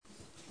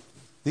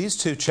These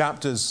two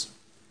chapters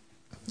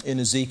in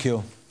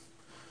Ezekiel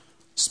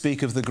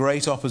speak of the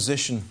great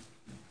opposition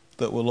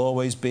that will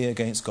always be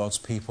against God's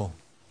people.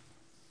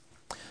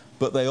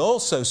 But they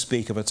also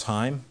speak of a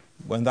time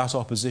when that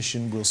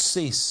opposition will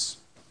cease,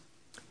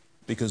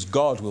 because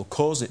God will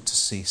cause it to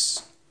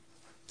cease,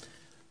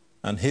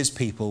 and his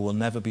people will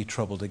never be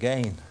troubled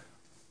again.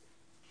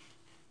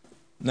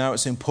 Now,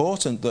 it's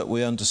important that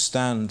we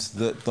understand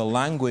that the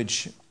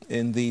language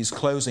in these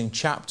closing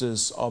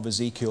chapters of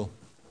Ezekiel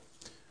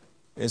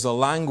is a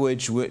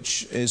language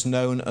which is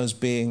known as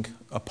being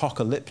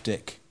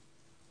apocalyptic.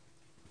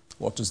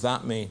 What does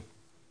that mean?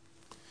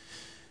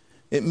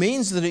 It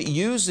means that it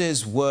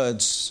uses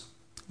words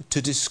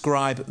to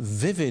describe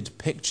vivid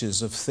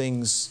pictures of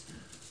things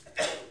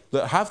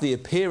that have the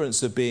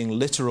appearance of being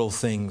literal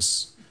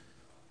things.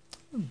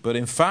 But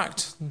in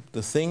fact,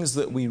 the things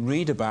that we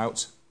read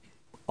about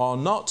are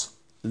not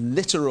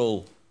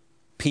literal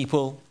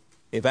people,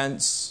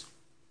 events,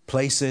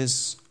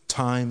 places,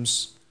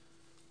 times,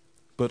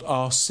 but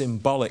are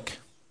symbolic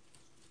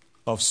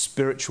of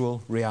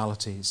spiritual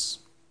realities.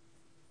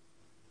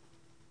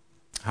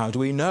 How do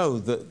we know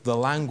that the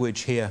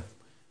language here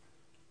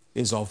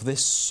is of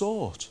this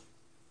sort?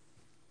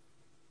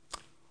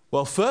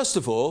 Well, first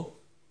of all,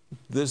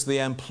 there's the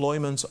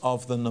employment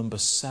of the number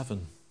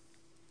 7.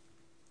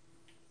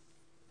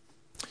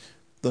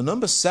 The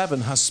number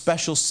 7 has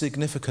special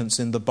significance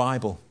in the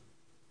Bible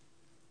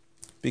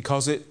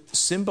because it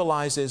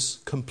symbolizes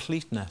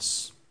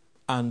completeness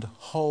and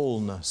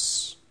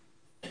wholeness.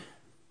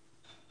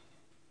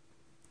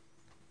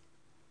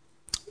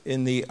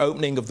 In the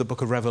opening of the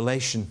book of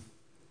Revelation,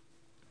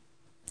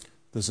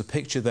 there's a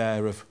picture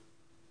there of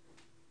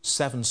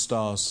 7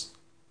 stars,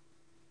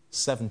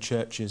 7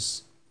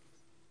 churches,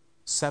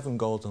 7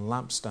 golden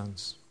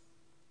lampstands.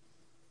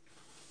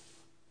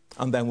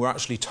 And then we're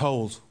actually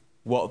told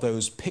what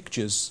those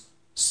pictures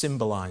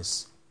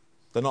symbolize.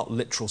 They're not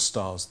literal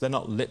stars, they're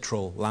not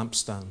literal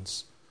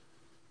lampstands.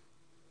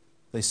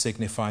 They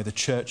signify the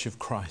church of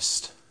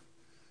Christ.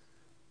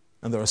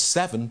 And there are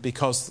 7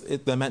 because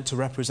they're meant to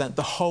represent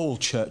the whole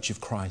church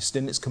of Christ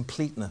in its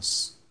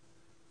completeness.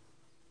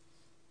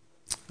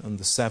 And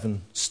the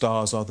 7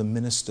 stars are the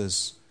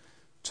ministers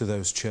to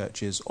those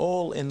churches,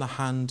 all in the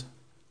hand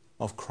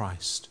of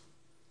Christ.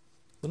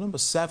 The number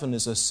 7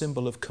 is a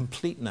symbol of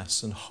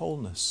completeness and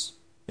wholeness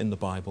in the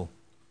Bible.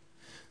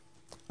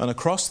 And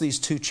across these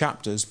 2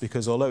 chapters,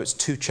 because although it's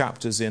 2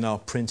 chapters in our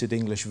printed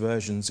English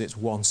versions, it's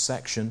one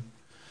section.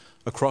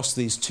 Across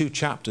these 2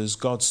 chapters,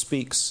 God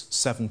speaks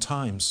 7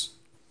 times.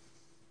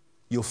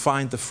 You'll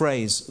find the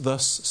phrase,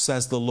 "Thus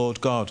says the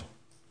Lord God,"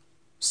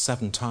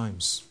 7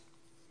 times.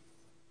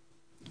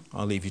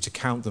 I'll leave you to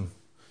count them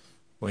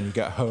when you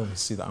get home and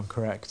see that I'm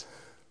correct.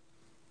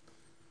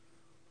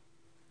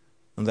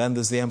 And then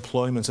there's the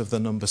employment of the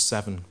number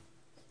 7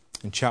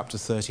 in chapter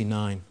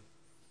 39.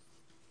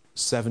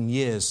 7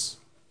 years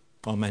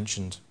are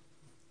mentioned.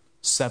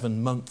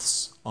 7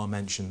 months are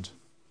mentioned.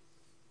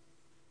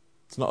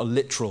 It's not a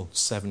literal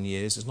 7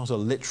 years. It's not a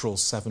literal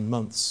 7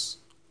 months.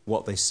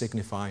 What they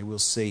signify, we'll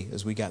see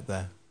as we get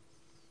there.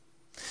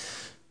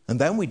 And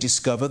then we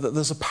discover that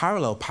there's a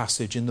parallel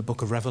passage in the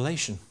book of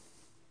Revelation,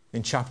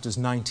 in chapters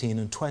 19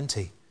 and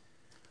 20,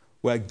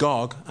 where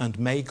Gog and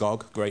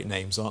Magog, great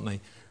names, aren't they?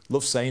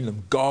 Love saying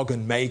them, Gog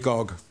and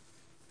Magog.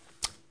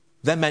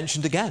 They're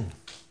mentioned again.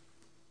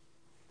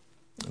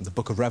 And the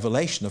book of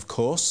Revelation, of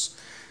course,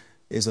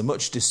 is a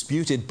much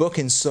disputed book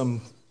in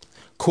some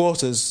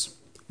quarters,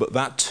 but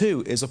that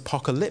too is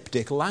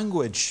apocalyptic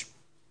language.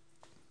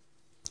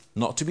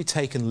 Not to be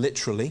taken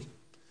literally,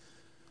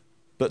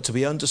 but to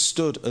be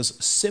understood as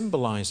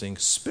symbolizing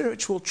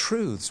spiritual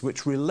truths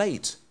which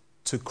relate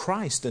to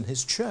Christ and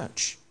his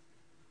church.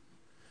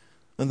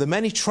 And the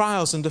many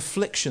trials and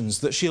afflictions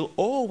that she'll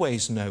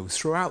always know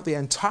throughout the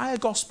entire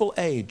gospel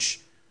age,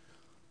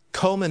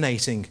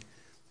 culminating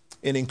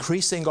in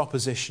increasing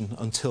opposition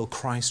until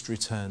Christ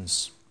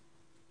returns.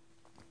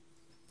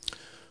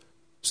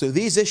 So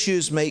these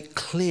issues make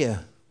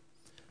clear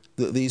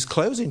that these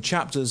closing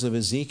chapters of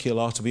Ezekiel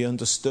are to be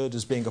understood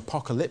as being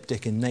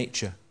apocalyptic in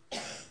nature,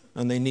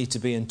 and they need to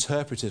be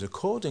interpreted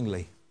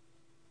accordingly.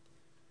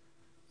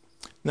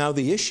 Now,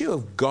 the issue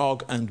of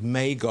Gog and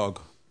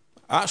Magog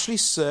actually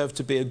served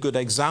to be a good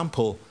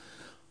example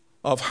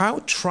of how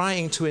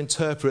trying to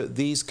interpret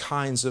these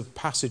kinds of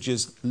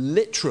passages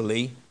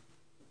literally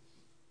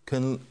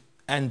can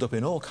end up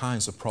in all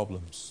kinds of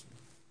problems.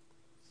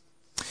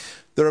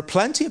 There are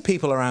plenty of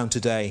people around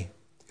today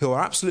who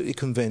are absolutely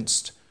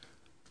convinced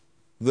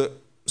that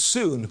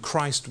soon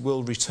Christ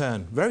will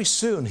return. Very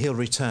soon he'll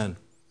return.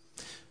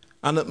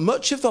 And that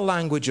much of the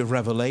language of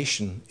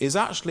Revelation is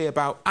actually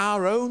about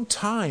our own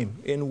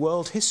time in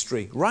world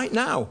history, right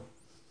now.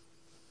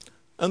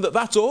 And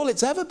that's all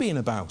it's ever been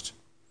about,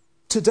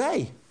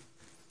 today.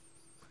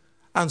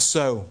 And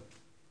so,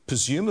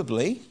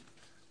 presumably,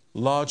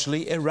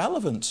 largely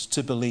irrelevant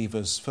to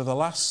believers for the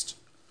last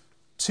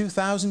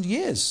 2,000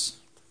 years.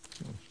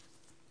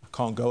 I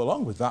can't go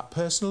along with that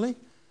personally.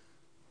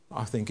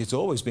 I think it's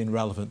always been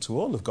relevant to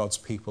all of God's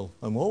people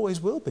and always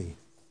will be.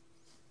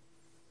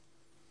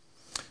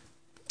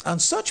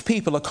 And such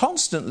people are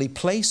constantly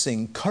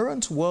placing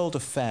current world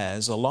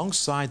affairs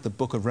alongside the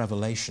book of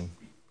Revelation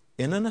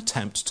in an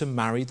attempt to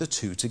marry the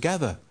two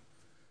together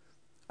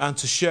and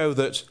to show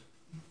that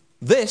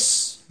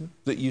this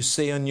that you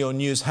see on your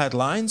news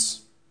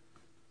headlines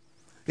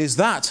is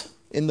that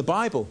in the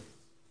Bible.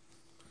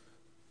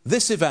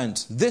 This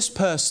event, this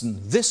person,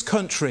 this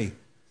country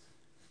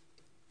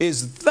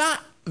is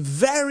that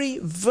very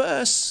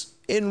verse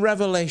in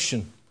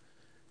Revelation.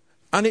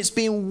 And it's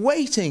been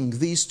waiting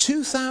these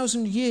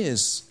 2,000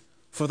 years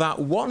for that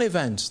one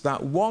event,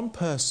 that one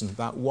person,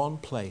 that one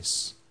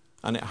place.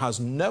 And it has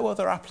no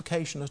other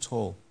application at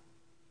all,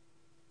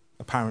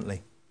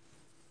 apparently.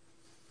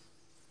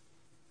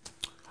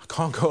 I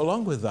can't go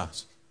along with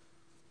that,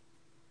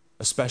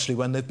 especially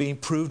when they've been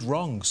proved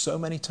wrong so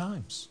many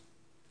times.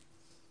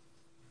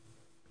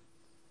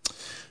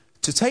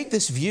 To take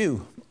this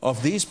view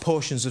of these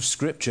portions of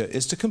Scripture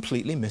is to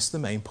completely miss the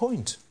main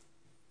point.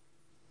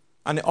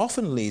 And it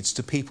often leads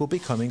to people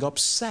becoming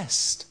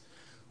obsessed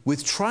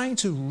with trying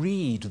to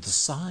read the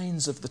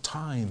signs of the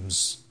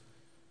times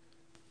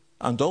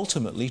and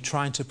ultimately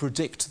trying to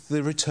predict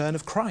the return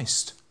of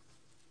Christ.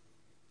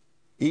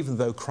 Even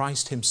though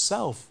Christ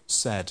himself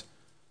said,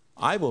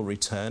 "I will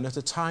return at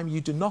a time you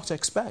do not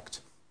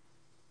expect."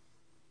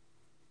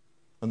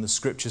 And the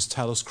Scriptures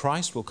tell us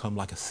Christ will come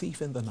like a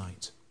thief in the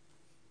night.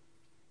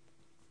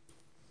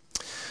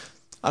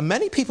 And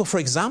many people, for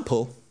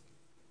example,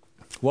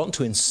 want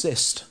to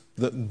insist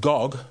that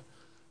Gog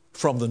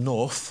from the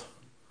north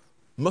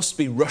must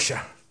be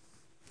Russia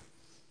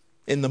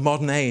in the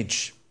modern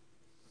age.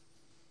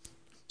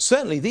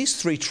 Certainly these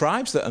three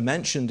tribes that are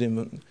mentioned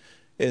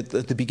at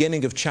the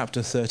beginning of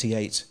chapter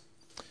 38,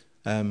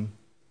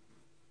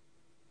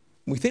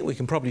 we think we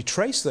can probably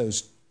trace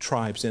those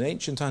tribes in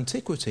ancient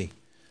antiquity.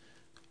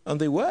 And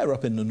they were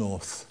up in the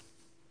north.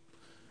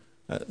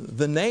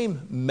 The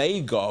name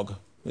Magog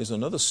is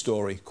another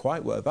story,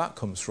 quite where that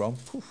comes from.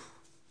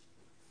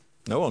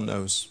 No one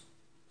knows.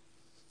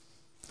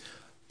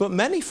 But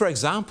many, for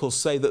example,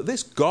 say that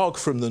this Gog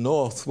from the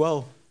north,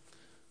 well,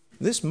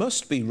 this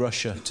must be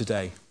Russia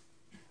today.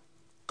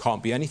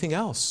 Can't be anything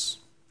else.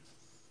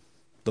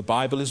 The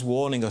Bible is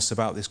warning us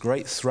about this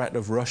great threat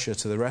of Russia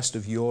to the rest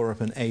of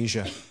Europe and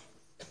Asia.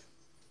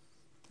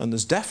 And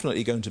there's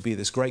definitely going to be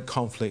this great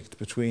conflict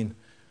between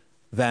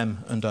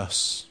them and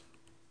us,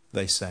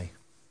 they say.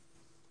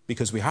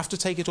 Because we have to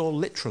take it all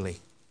literally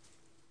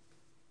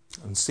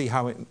and see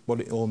what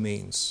it all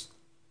means.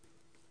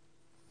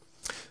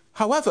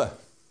 However,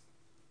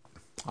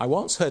 I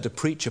once heard a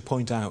preacher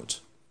point out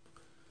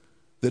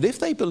that if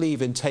they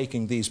believe in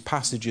taking these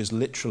passages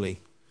literally,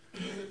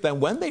 then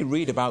when they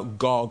read about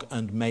Gog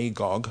and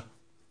Magog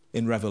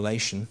in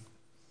Revelation,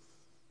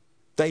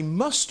 they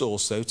must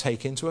also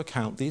take into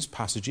account these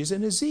passages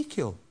in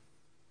Ezekiel,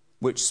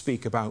 which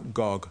speak about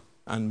Gog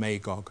and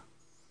Magog.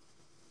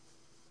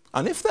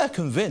 And if they're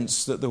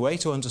convinced that the way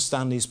to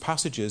understand these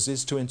passages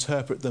is to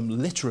interpret them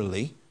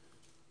literally,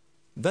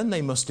 then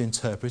they must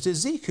interpret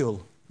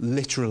Ezekiel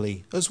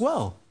literally as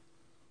well.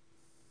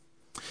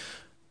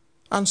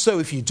 And so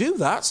if you do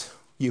that,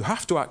 you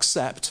have to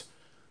accept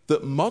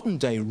that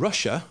modern-day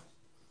Russia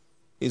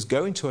is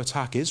going to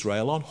attack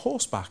Israel on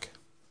horseback.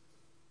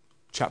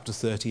 Chapter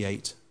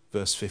 38,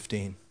 verse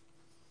 15.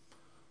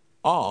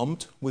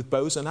 Armed with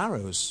bows and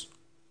arrows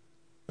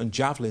and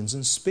javelins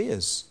and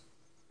spears.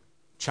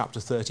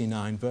 Chapter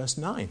 39, verse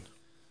 9.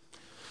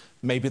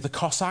 Maybe the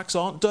Cossacks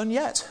aren't done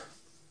yet.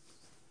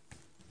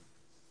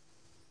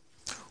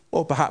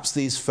 Or perhaps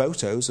these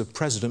photos of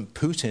President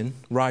Putin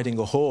riding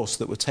a horse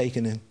that were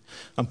taken in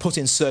and put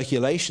in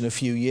circulation a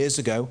few years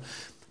ago,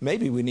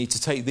 maybe we need to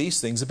take these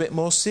things a bit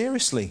more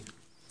seriously.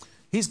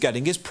 He's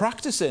getting his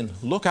practice in.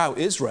 Look out,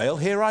 Israel,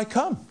 here I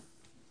come.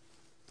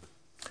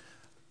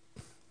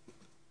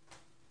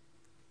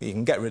 You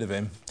can get rid of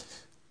him.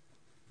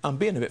 I'm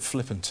being a bit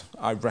flippant,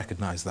 I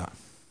recognise that.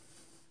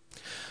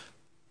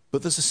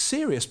 But there's a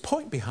serious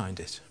point behind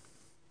it.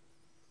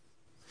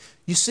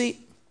 You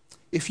see,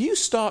 if you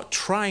start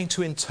trying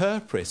to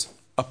interpret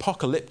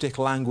apocalyptic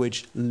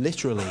language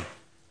literally,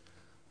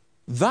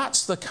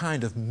 that's the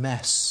kind of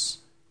mess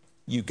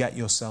you get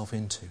yourself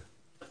into.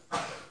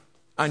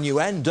 And you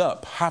end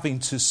up having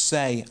to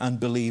say and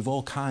believe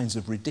all kinds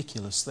of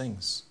ridiculous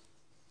things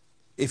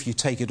if you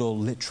take it all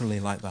literally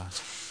like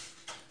that.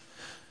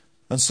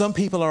 And some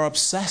people are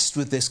obsessed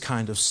with this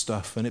kind of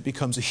stuff, and it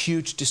becomes a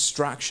huge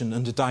distraction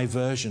and a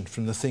diversion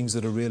from the things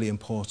that are really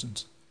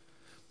important.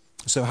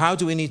 So how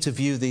do we need to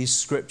view these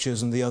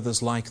scriptures and the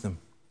others like them?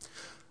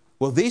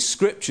 Well, these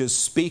scriptures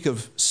speak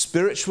of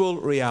spiritual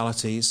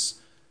realities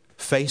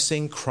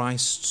facing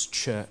Christ's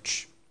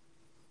church.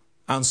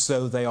 And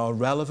so they are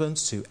relevant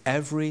to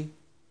every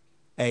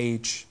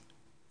age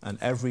and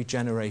every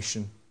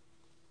generation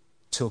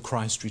till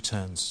Christ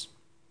returns.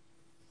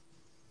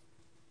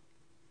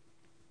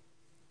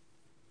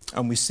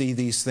 And we see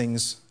these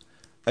things,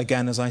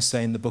 again, as I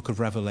say, in the book of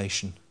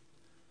Revelation.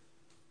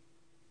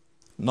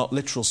 Not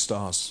literal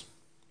stars,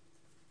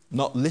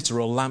 not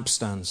literal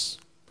lampstands,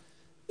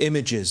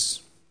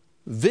 images,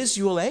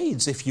 visual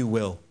aids, if you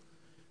will,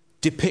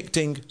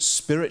 depicting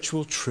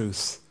spiritual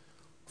truth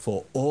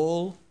for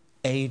all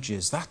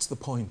ages. That's the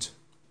point.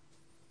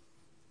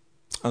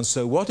 And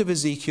so what of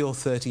Ezekiel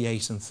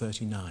 38 and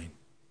 39?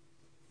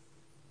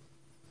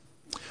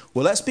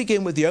 Well, let's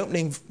begin with the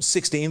opening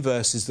 16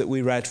 verses that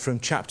we read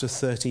from chapter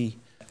 38,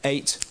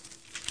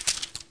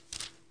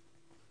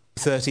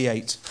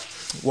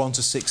 1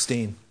 to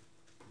 16.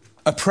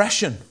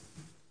 Oppression.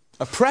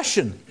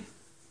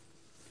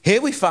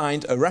 Here we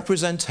find a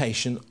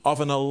representation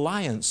of an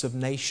alliance of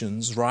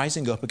nations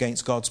rising up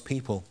against God's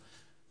people.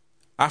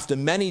 After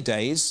many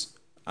days,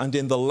 and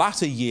in the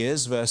latter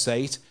years, verse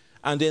 8,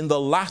 and in the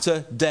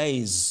latter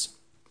days,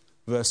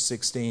 verse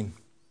 16.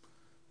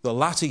 The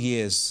latter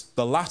years,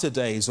 the latter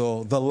days,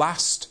 or the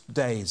last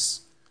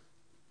days.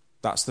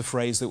 That's the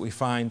phrase that we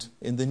find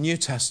in the New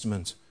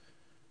Testament.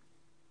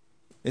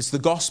 It's the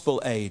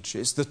gospel age.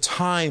 It's the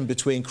time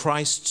between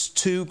Christ's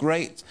two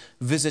great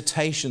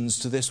visitations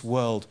to this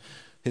world.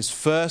 His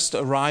first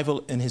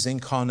arrival in his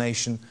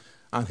incarnation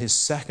and his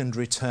second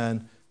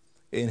return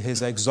in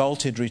his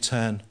exalted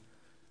return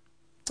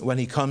when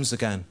he comes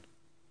again.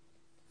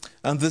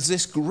 And there's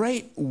this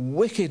great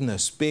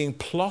wickedness being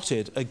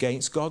plotted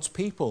against God's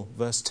people,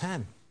 verse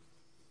 10.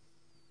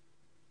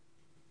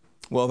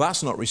 Well,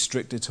 that's not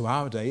restricted to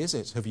our day, is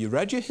it? Have you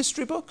read your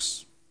history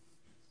books?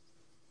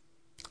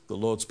 The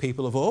Lord's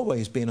people have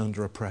always been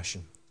under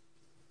oppression.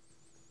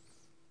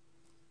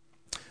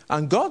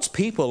 And God's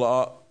people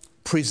are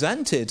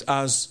presented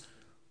as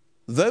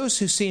those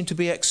who seem to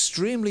be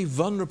extremely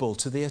vulnerable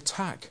to the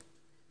attack.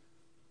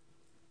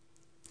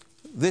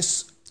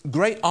 This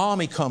great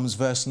army comes,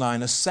 verse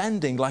 9,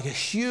 ascending like a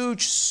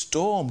huge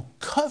storm,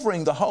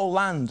 covering the whole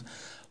land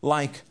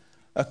like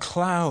a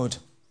cloud.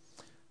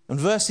 And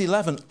verse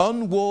 11,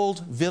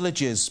 unwalled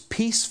villages,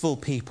 peaceful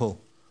people,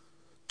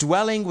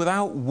 dwelling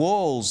without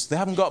walls. They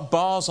haven't got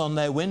bars on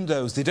their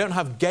windows. They don't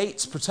have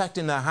gates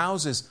protecting their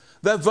houses.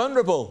 They're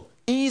vulnerable,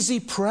 easy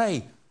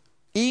prey,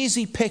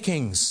 easy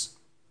pickings.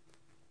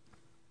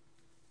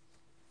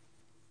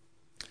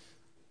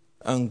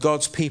 And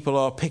God's people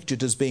are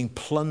pictured as being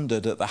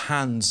plundered at the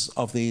hands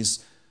of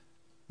these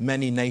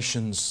many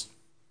nations.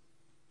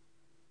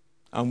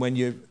 And when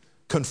you're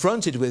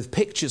confronted with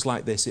pictures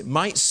like this, it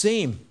might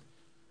seem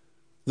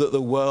that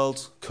the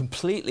world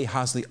completely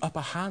has the upper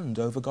hand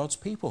over God's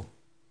people.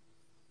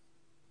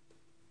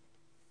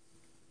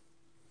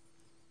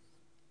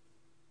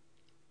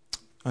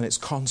 And it's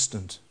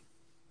constant.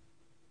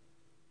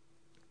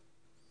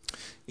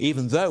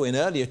 Even though in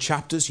earlier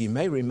chapters, you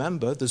may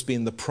remember, there's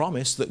been the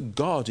promise that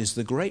God is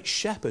the great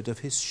shepherd of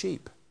his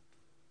sheep.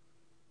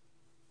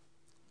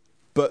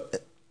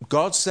 But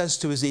God says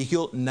to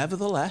Ezekiel,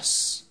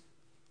 nevertheless,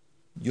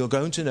 you're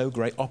going to know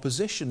great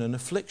opposition and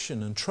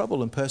affliction and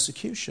trouble and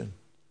persecution.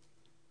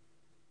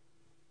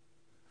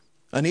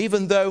 And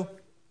even though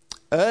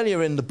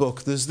earlier in the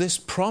book there's this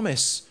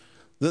promise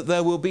that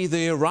there will be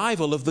the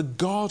arrival of the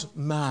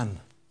God-man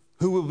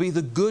who will be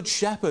the good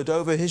shepherd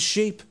over his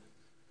sheep,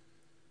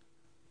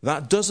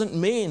 that doesn't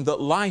mean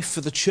that life for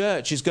the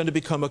church is going to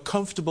become a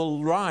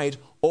comfortable ride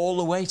all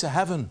the way to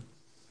heaven.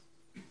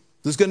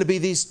 There's going to be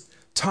these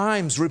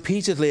times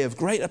repeatedly of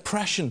great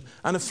oppression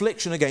and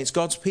affliction against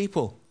God's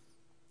people.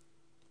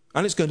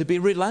 And it's going to be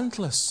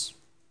relentless.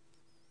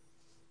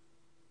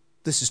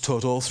 This is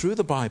taught all through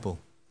the Bible.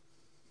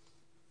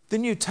 The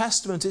New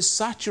Testament is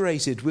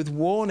saturated with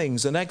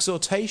warnings and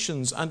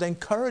exhortations and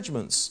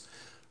encouragements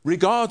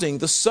regarding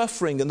the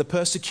suffering and the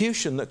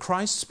persecution that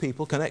Christ's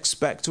people can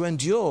expect to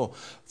endure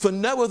for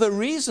no other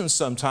reason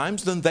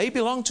sometimes than they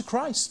belong to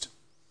Christ.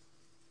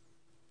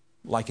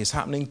 Like is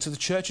happening to the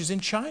churches in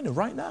China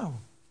right now.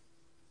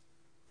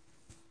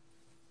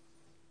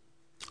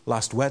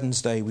 Last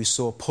Wednesday we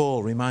saw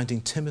Paul reminding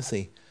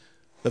Timothy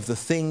of the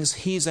things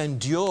he's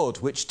endured,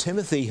 which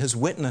Timothy has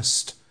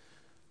witnessed.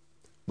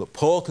 But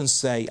Paul can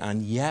say,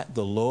 and yet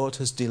the Lord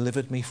has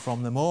delivered me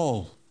from them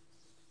all.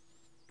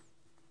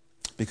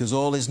 Because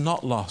all is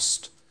not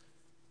lost.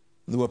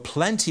 There were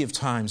plenty of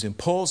times in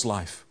Paul's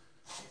life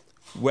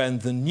when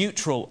the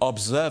neutral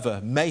observer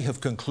may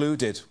have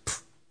concluded,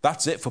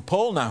 that's it for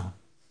Paul now.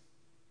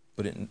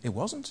 But it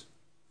wasn't.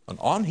 And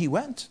on he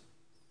went.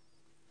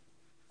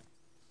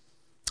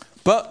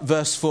 But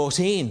verse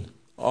 14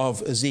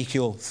 of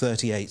Ezekiel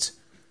 38,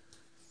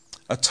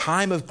 a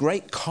time of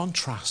great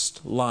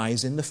contrast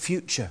lies in the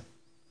future.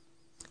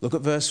 Look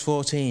at verse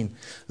 14.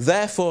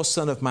 Therefore,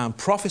 Son of Man,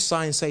 prophesy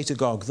and say to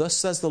Gog, thus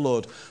says the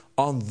Lord,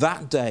 on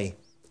that day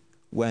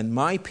when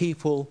my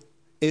people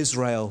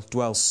Israel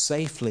dwells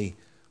safely,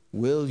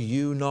 will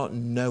you not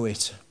know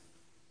it?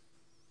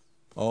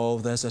 Oh,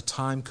 there's a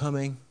time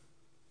coming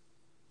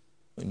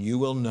when you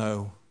will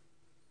know,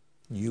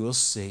 you will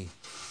see.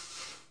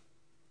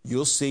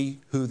 You'll see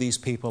who these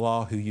people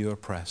are who you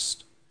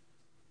oppressed.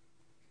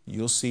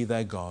 You'll see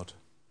their God.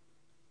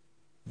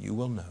 You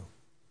will know.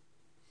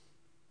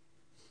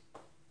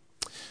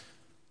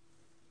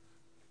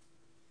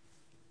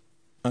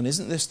 And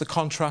isn't this the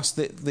contrast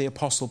that the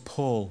Apostle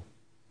Paul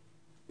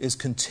is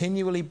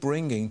continually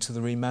bringing to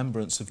the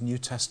remembrance of New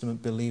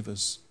Testament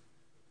believers?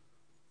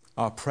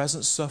 Our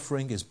present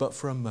suffering is but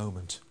for a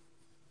moment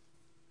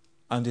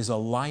and is a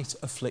light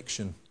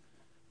affliction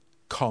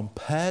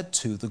compared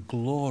to the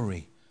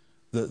glory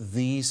that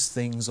these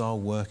things are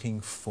working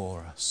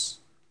for us.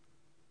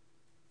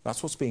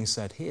 That's what's being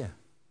said here.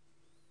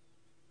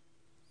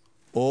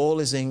 All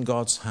is in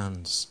God's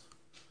hands.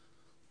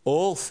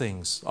 All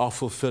things are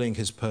fulfilling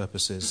his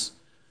purposes.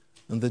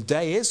 And the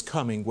day is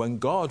coming when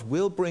God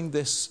will bring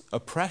this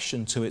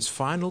oppression to its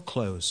final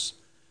close.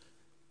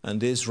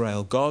 And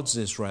Israel,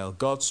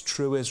 God's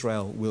true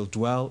Israel, will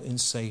dwell in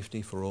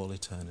safety for all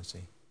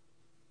eternity.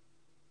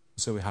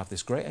 So we have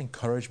this great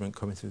encouragement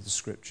coming through the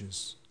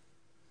scriptures.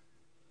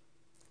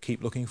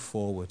 Keep looking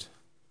forward.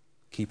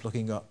 Keep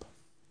looking up.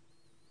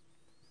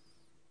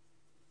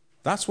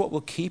 That's what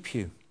will keep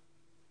you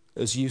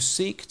as you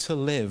seek to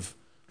live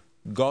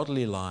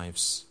godly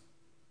lives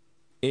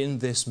in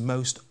this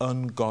most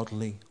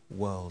ungodly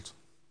world.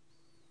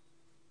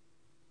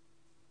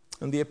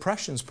 And the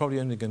oppression's probably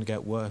only going to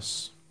get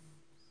worse.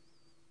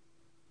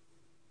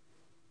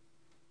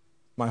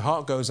 My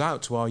heart goes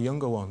out to our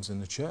younger ones in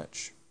the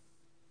church.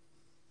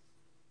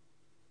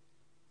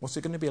 What's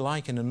it going to be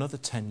like in another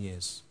 10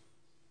 years?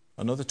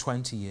 Another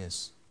 20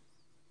 years?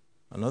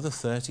 Another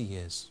 30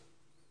 years?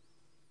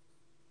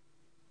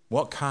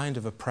 What kind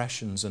of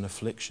oppressions and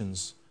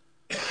afflictions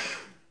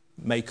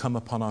may come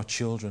upon our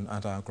children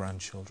and our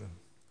grandchildren?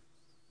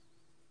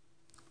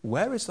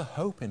 Where is the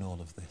hope in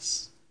all of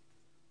this?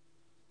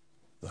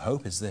 The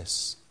hope is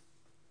this: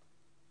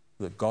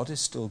 that God is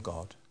still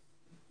God.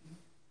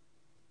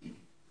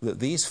 That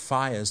these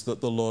fires that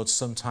the Lord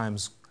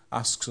sometimes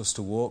asks us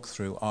to walk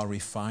through are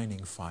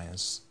refining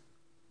fires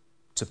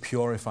to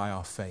purify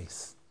our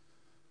faith.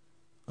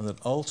 And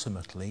that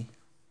ultimately,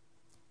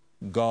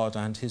 God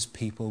and his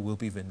people will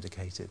be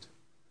vindicated.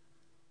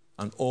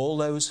 And all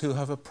those who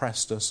have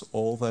oppressed us,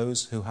 all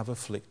those who have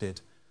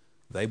afflicted,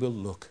 they will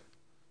look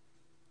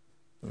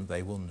and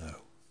they will know.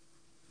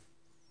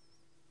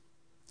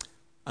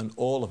 And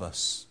all of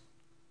us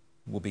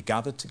will be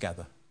gathered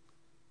together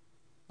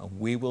and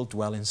we will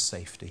dwell in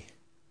safety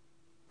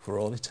for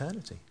all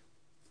eternity.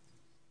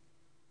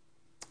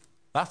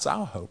 That's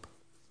our hope.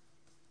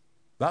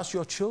 That's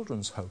your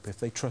children's hope if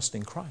they trust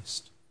in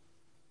Christ.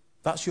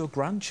 That's your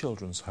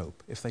grandchildren's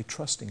hope if they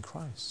trust in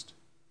Christ.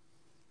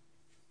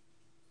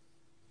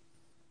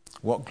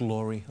 What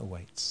glory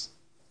awaits.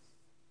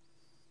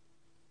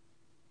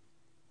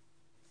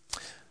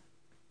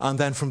 And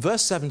then from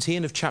verse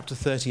 17 of chapter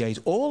 38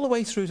 all the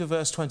way through to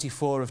verse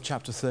 24 of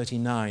chapter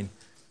 39,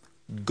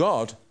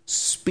 God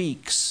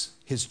speaks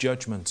his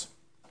judgment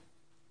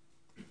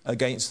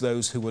against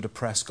those who would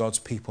oppress God's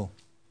people.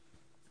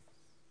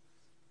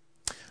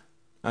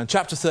 And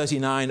chapter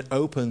 39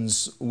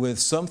 opens with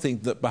something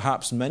that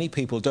perhaps many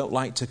people don't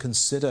like to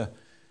consider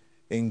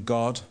in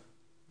God.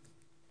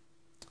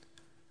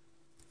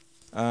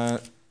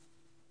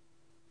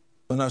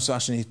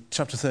 Actually,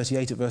 chapter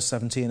 38 at verse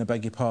 17, I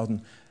beg your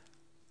pardon.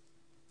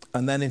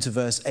 And then into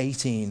verse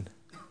 18,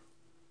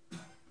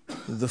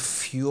 the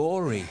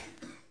fury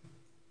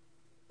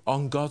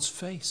on God's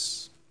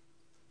face.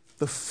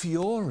 The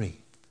fury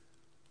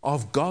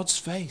of God's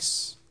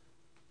face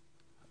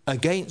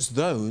against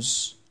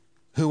those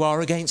who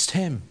are against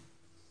him.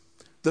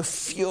 The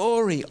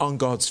fury on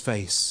God's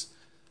face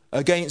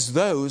against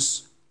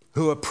those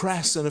who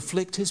oppress and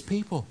afflict his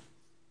people.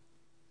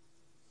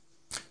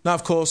 Now,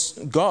 of course,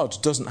 God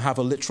doesn't have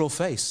a literal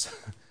face.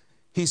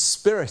 He's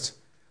spirit.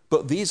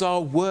 But these are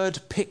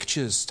word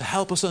pictures to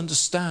help us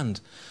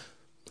understand.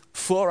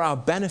 For our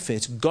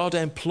benefit, God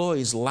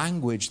employs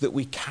language that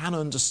we can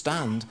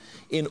understand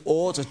in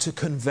order to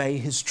convey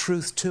his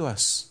truth to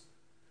us.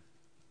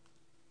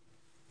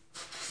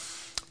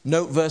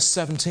 Note verse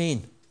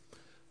 17.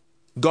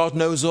 God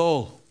knows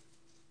all.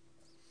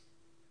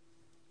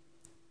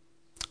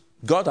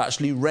 God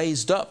actually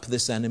raised up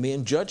this enemy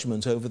in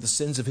judgment over the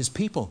sins of his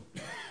people.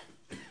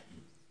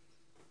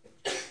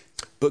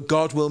 But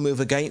God will move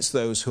against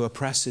those who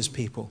oppress his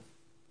people.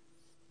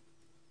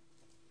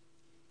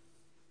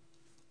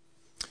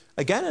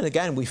 Again and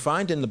again, we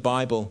find in the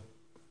Bible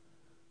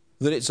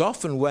that it's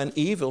often when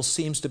evil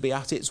seems to be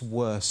at its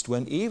worst,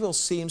 when evil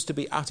seems to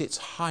be at its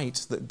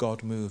height, that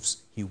God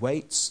moves. He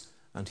waits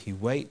and he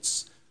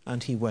waits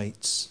and he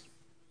waits.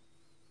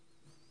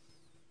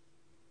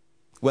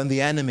 When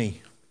the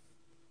enemy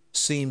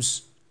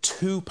seems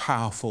too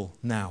powerful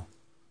now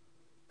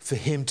for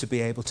him to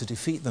be able to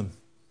defeat them.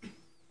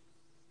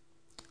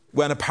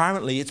 When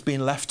apparently it's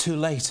been left too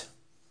late.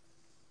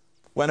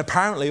 When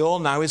apparently all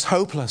now is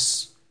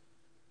hopeless.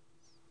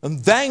 And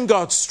then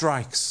God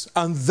strikes,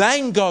 and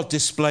then God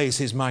displays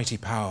his mighty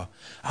power,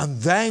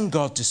 and then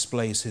God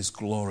displays his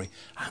glory,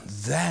 and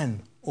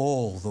then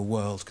all the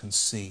world can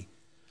see,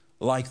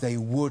 like they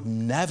would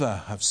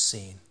never have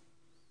seen,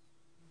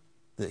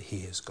 that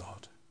he is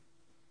God.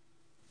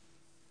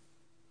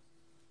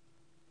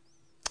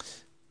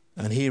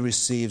 And he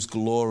receives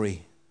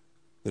glory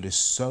that is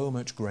so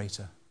much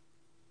greater,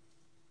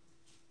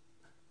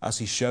 as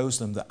he shows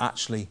them that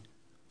actually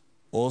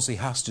all he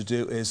has to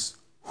do is,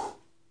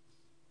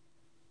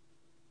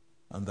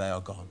 and they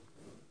are gone.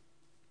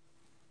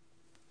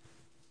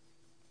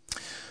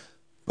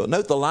 But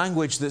note the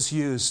language that's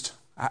used.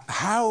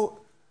 How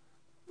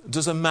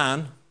does a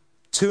man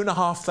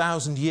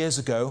 2,500 years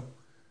ago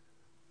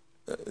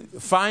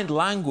find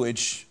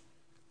language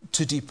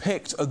to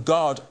depict a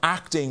God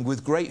acting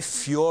with great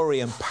fury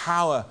and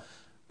power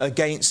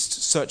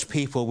against such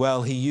people?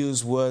 Well, he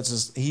uses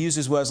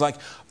words like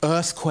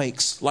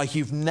earthquakes, like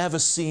you've never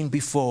seen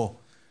before.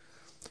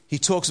 He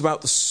talks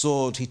about the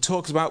sword. He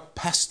talks about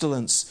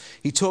pestilence.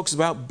 He talks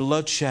about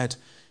bloodshed.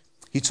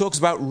 He talks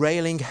about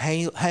railing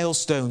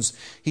hailstones.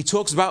 He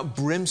talks about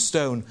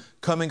brimstone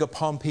coming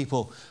upon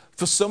people.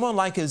 For someone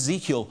like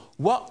Ezekiel,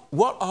 what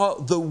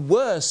are the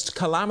worst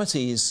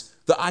calamities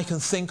that I can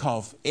think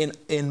of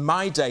in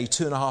my day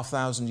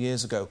 2,500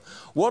 years ago?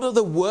 What are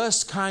the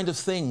worst kind of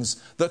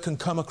things that can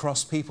come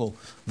across people?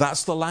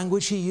 That's the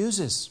language he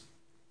uses.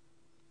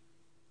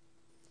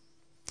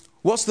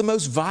 What's the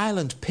most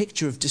violent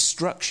picture of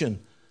destruction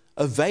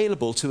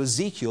available to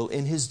Ezekiel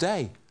in his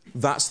day?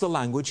 That's the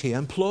language he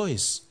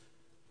employs.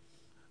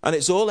 And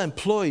it's all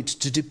employed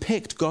to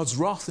depict God's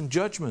wrath and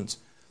judgment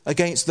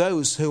against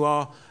those who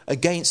are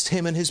against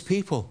him and his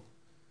people.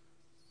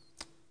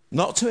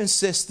 Not to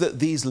insist that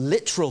these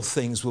literal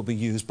things will be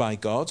used by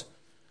God,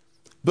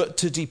 but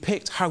to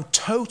depict how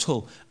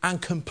total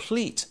and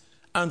complete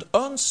and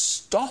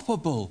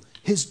unstoppable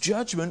his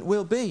judgment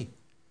will be.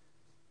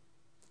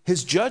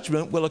 His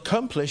judgment will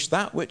accomplish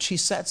that which he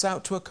sets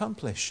out to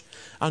accomplish,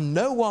 and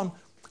no one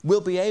will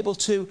be able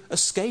to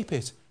escape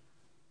it.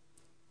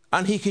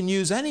 And he can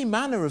use any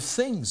manner of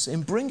things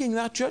in bringing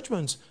that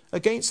judgment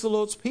against the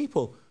Lord's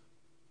people,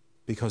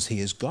 because he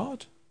is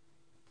God,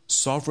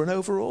 sovereign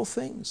over all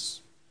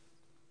things.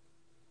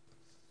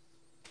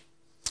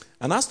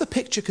 And as the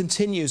picture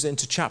continues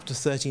into chapter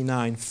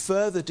 39,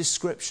 further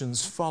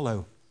descriptions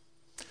follow.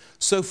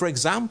 So, for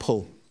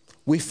example,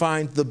 we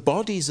find the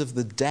bodies of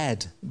the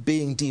dead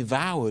being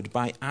devoured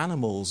by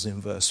animals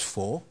in verse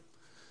 4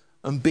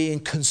 and being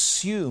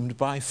consumed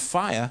by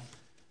fire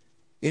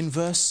in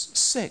verse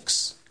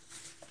 6.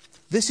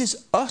 This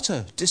is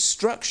utter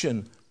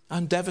destruction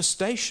and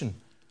devastation.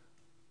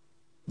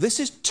 This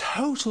is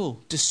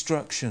total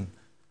destruction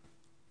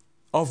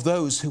of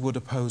those who would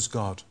oppose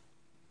God.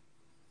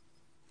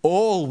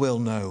 All will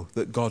know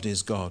that God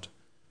is God,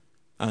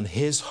 and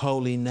his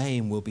holy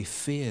name will be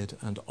feared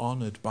and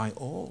honored by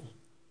all.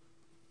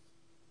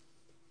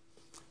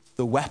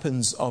 The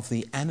weapons of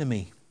the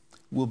enemy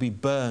will be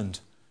burned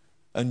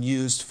and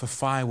used for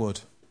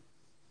firewood,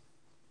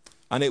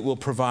 and it will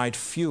provide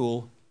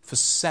fuel for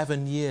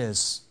 7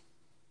 years.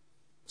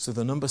 So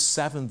the number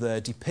 7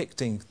 there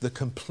depicting the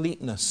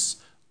completeness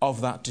of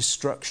that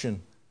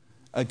destruction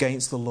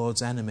against the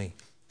Lord's enemy.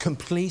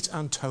 Complete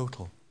and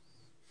total.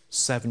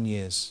 7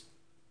 years.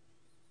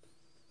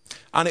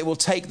 And it will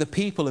take the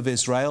people of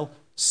Israel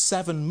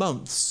 7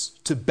 months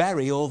to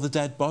bury all the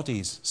dead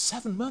bodies.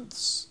 7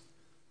 months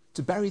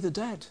to bury the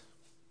dead.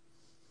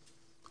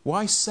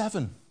 Why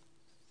 7?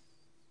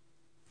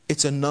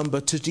 It's a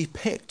number to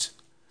depict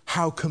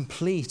how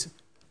complete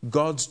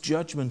God's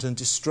judgment and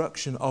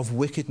destruction of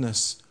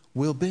wickedness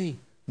will be.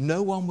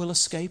 No one will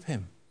escape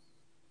him.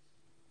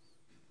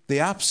 The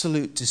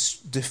absolute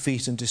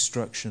defeat and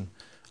destruction.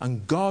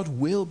 And God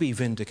will be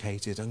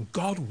vindicated and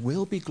God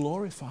will be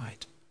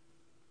glorified.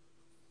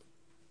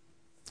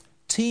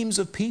 Teams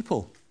of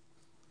people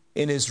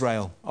in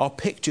Israel are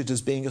pictured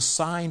as being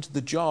assigned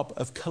the job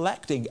of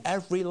collecting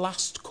every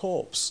last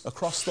corpse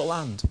across the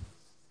land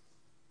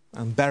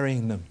and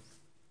burying them.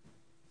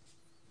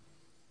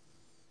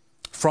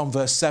 From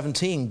verse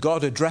 17,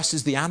 God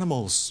addresses the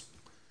animals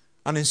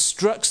and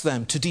instructs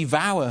them to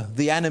devour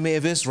the enemy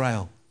of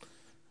Israel.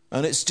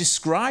 And it's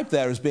described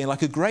there as being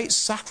like a great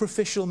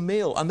sacrificial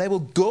meal, and they will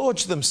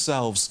gorge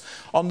themselves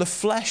on the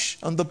flesh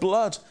and the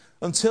blood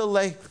until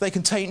they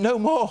can take no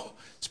more.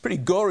 It's a pretty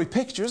gory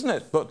picture, isn't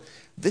it? But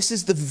this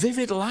is the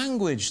vivid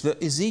language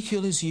that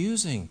Ezekiel is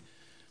using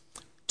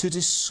to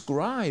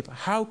describe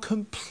how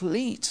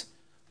complete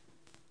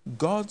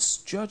God's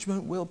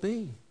judgment will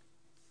be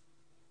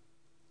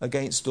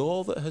against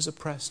all that has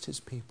oppressed his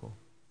people.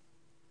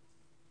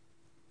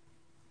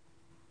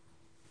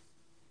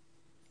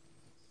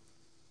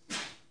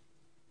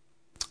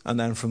 And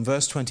then from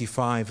verse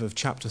 25 of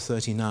chapter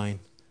 39,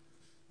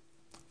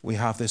 we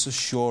have this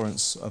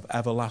assurance of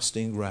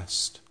everlasting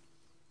rest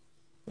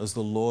as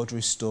the Lord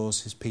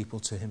restores his people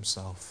to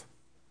himself.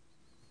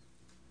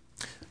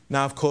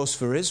 Now, of course,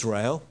 for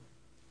Israel,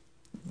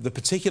 the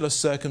particular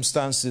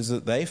circumstances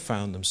that they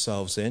found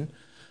themselves in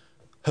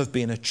have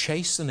been a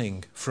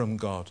chastening from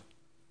God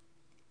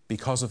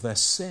because of their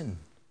sin.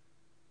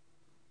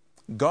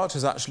 God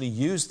has actually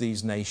used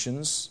these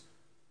nations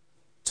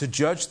to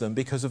judge them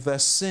because of their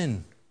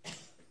sin.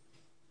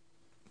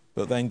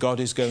 But then God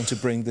is going to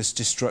bring this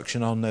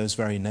destruction on those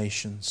very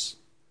nations.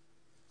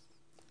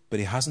 But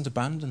he hasn't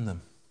abandoned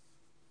them.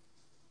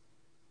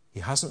 He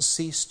hasn't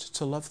ceased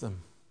to love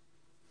them.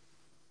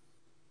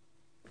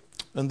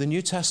 And the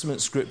New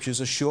Testament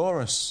scriptures assure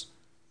us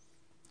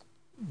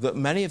that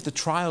many of the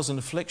trials and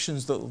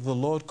afflictions that the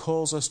Lord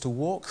calls us to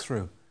walk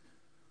through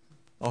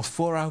are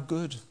for our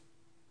good.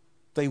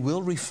 They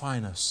will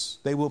refine us.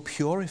 They will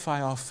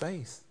purify our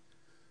faith.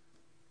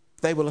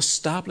 They will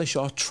establish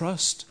our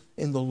trust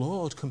in the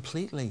Lord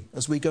completely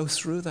as we go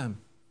through them.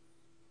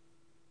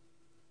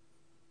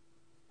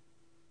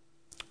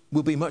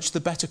 We'll be much the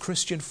better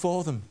Christian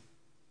for them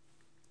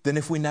than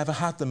if we never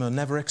had them or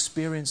never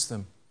experienced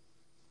them.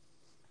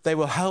 They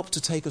will help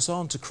to take us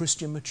on to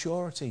Christian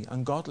maturity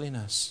and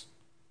godliness.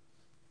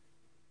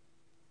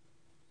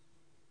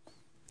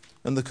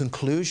 And the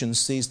conclusion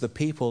sees the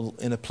people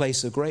in a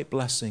place of great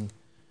blessing,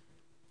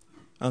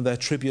 and their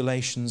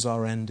tribulations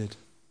are ended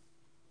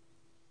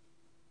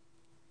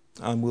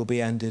and will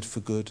be ended for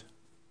good.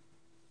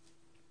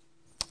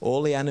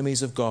 All the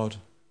enemies of God,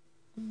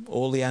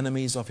 all the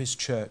enemies of his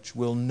church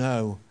will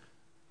know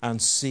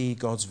and see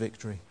God's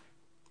victory.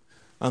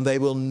 And they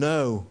will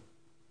know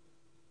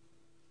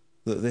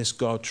that this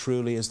God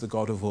truly is the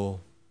God of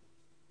all.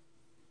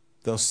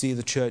 They'll see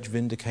the church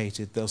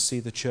vindicated. They'll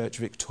see the church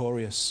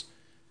victorious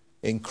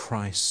in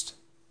Christ.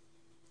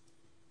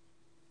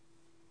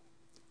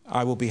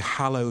 I will be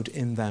hallowed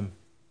in them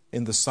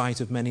in the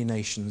sight of many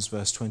nations,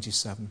 verse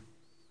 27.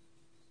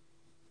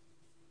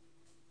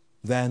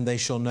 Then they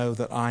shall know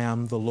that I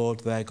am the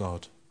Lord their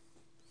God,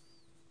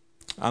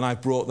 and I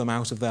brought them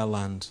out of their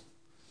land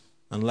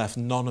and left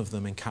none of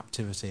them in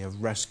captivity.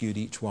 I've rescued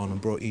each one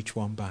and brought each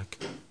one back.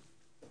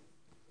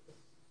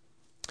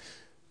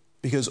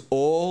 Because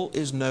all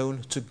is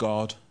known to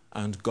God,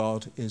 and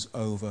God is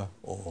over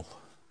all.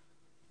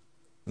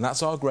 And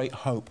that's our great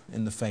hope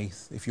in the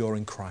faith if you're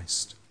in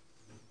Christ.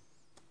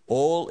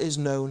 All is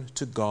known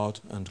to God,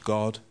 and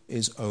God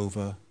is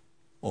over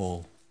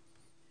all.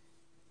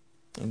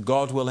 And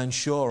God will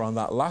ensure on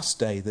that last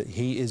day that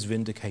he is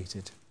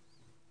vindicated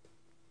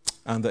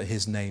and that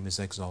his name is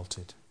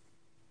exalted.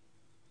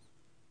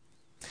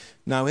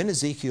 Now, in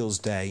Ezekiel's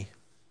day,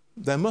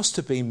 there must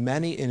have been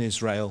many in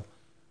Israel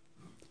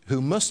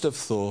who must have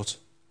thought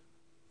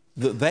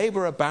that they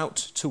were about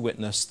to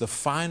witness the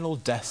final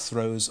death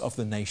throes of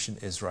the nation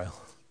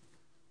Israel.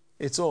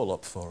 It's all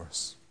up for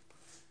us.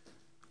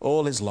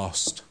 All is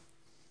lost.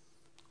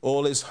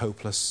 All is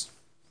hopeless.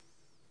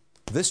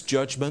 This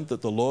judgment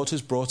that the Lord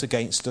has brought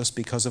against us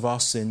because of our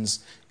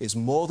sins is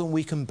more than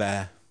we can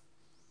bear.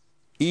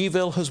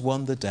 Evil has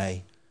won the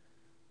day.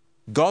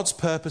 God's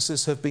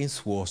purposes have been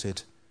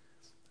thwarted,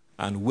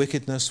 and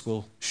wickedness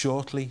will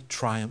shortly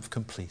triumph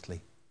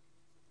completely.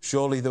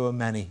 Surely there were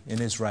many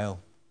in Israel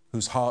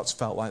whose hearts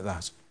felt like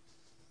that.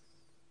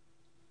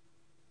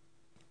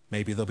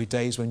 Maybe there'll be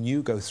days when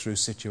you go through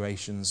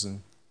situations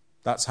and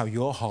that's how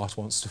your heart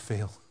wants to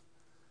feel.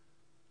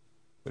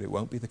 But it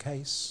won't be the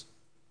case.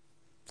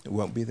 It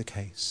won't be the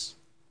case.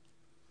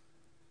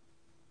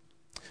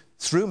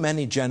 Through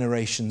many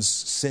generations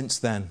since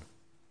then,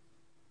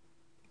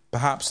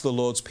 perhaps the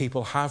Lord's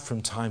people have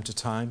from time to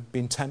time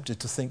been tempted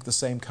to think the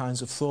same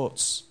kinds of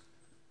thoughts.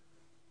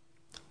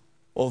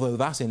 Although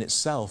that in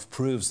itself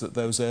proves that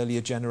those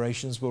earlier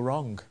generations were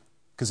wrong,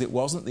 because it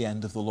wasn't the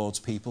end of the Lord's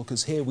people,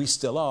 because here we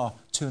still are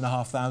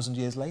 2,500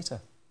 years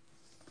later,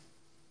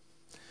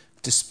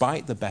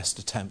 despite the best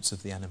attempts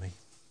of the enemy.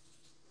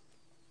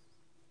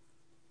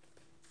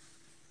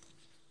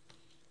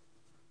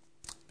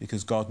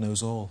 Because God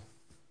knows all,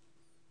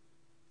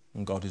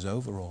 and God is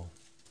over all.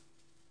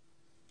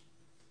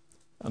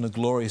 And a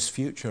glorious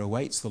future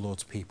awaits the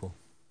Lord's people.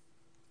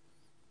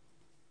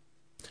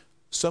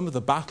 Some of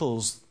the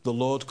battles the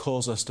Lord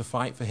calls us to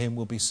fight for him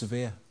will be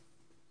severe.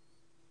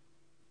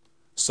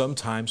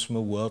 Sometimes, from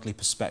a worldly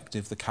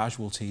perspective, the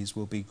casualties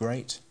will be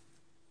great.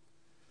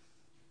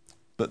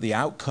 But the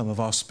outcome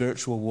of our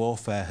spiritual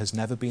warfare has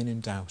never been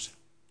in doubt,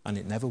 and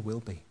it never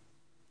will be.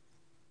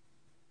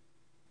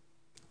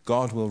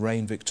 God will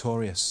reign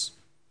victorious.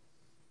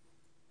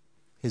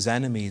 His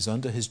enemies,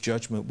 under his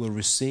judgment, will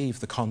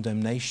receive the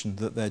condemnation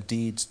that their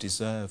deeds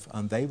deserve,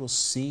 and they will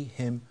see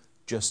him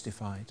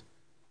justified.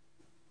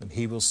 And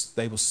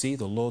they will see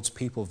the Lord's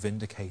people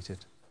vindicated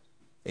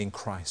in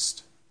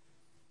Christ.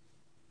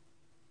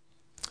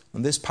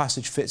 And this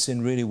passage fits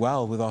in really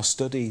well with our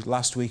study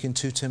last week in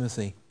 2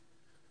 Timothy.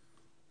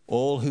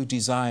 All who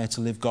desire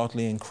to live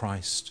godly in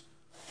Christ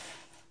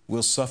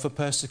will suffer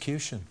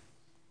persecution,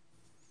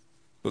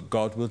 but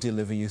God will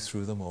deliver you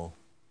through them all,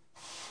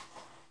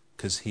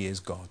 because he is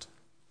God.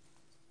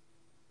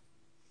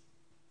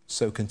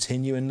 So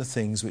continue in the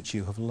things which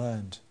you have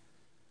learned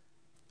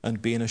and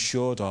been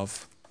assured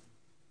of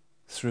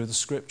through the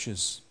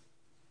Scriptures,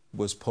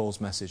 was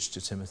Paul's message to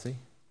Timothy.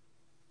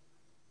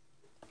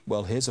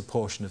 Well, here's a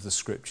portion of the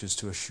Scriptures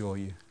to assure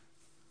you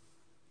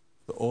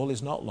that all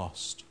is not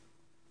lost.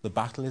 The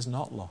battle is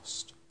not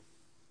lost.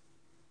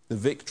 The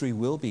victory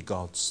will be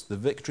God's. The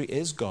victory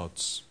is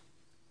God's.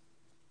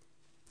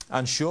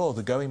 And sure,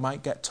 the going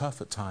might get tough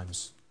at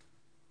times.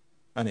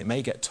 And it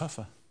may get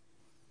tougher.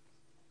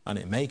 And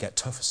it may get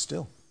tougher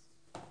still.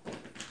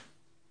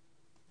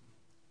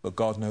 But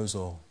God knows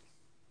all.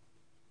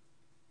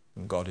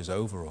 And God is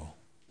over all.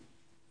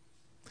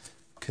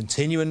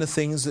 Continue in the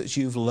things that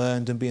you've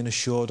learned and been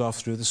assured of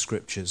through the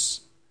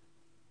Scriptures,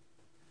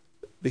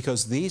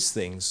 because these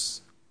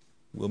things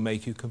will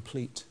make you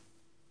complete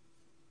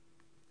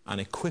and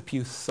equip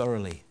you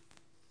thoroughly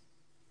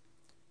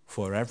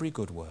for every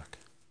good work.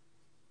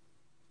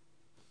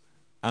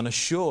 And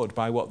assured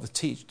by what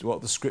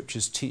the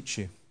Scriptures teach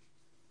you,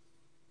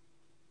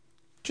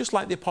 just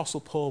like the Apostle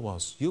Paul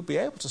was, you'll be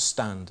able to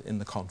stand in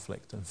the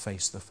conflict and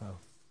face the foe.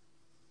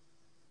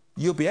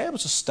 You'll be able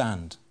to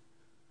stand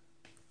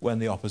when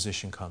the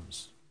opposition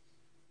comes.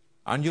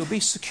 And you'll be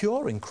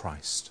secure in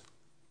Christ,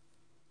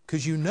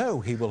 because you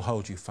know he will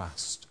hold you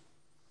fast.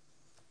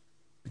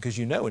 Because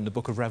you know in the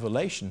book of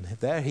Revelation,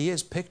 there he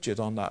is pictured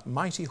on that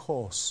mighty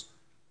horse,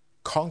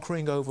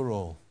 conquering over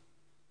all,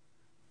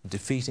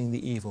 defeating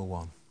the evil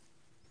one.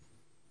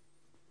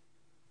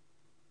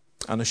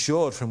 And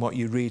assured from what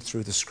you read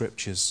through the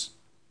Scriptures,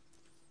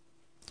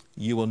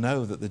 you will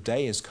know that the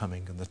day is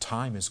coming and the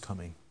time is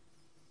coming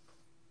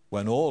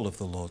when all of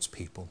the Lord's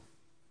people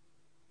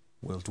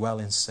will dwell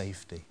in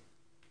safety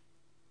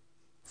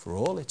for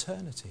all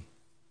eternity.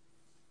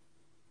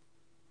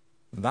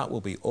 And that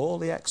will be all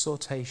the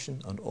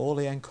exhortation and all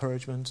the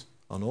encouragement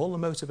and all the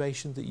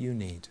motivation that you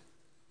need.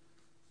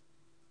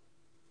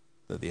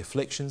 That the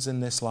afflictions in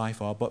this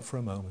life are but for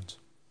a moment.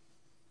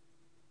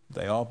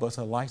 They are but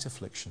a light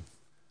affliction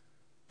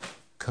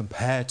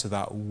compared to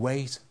that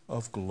weight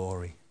of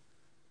glory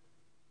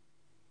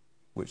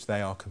which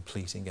they are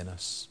completing in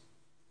us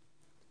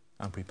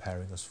and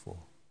preparing us for.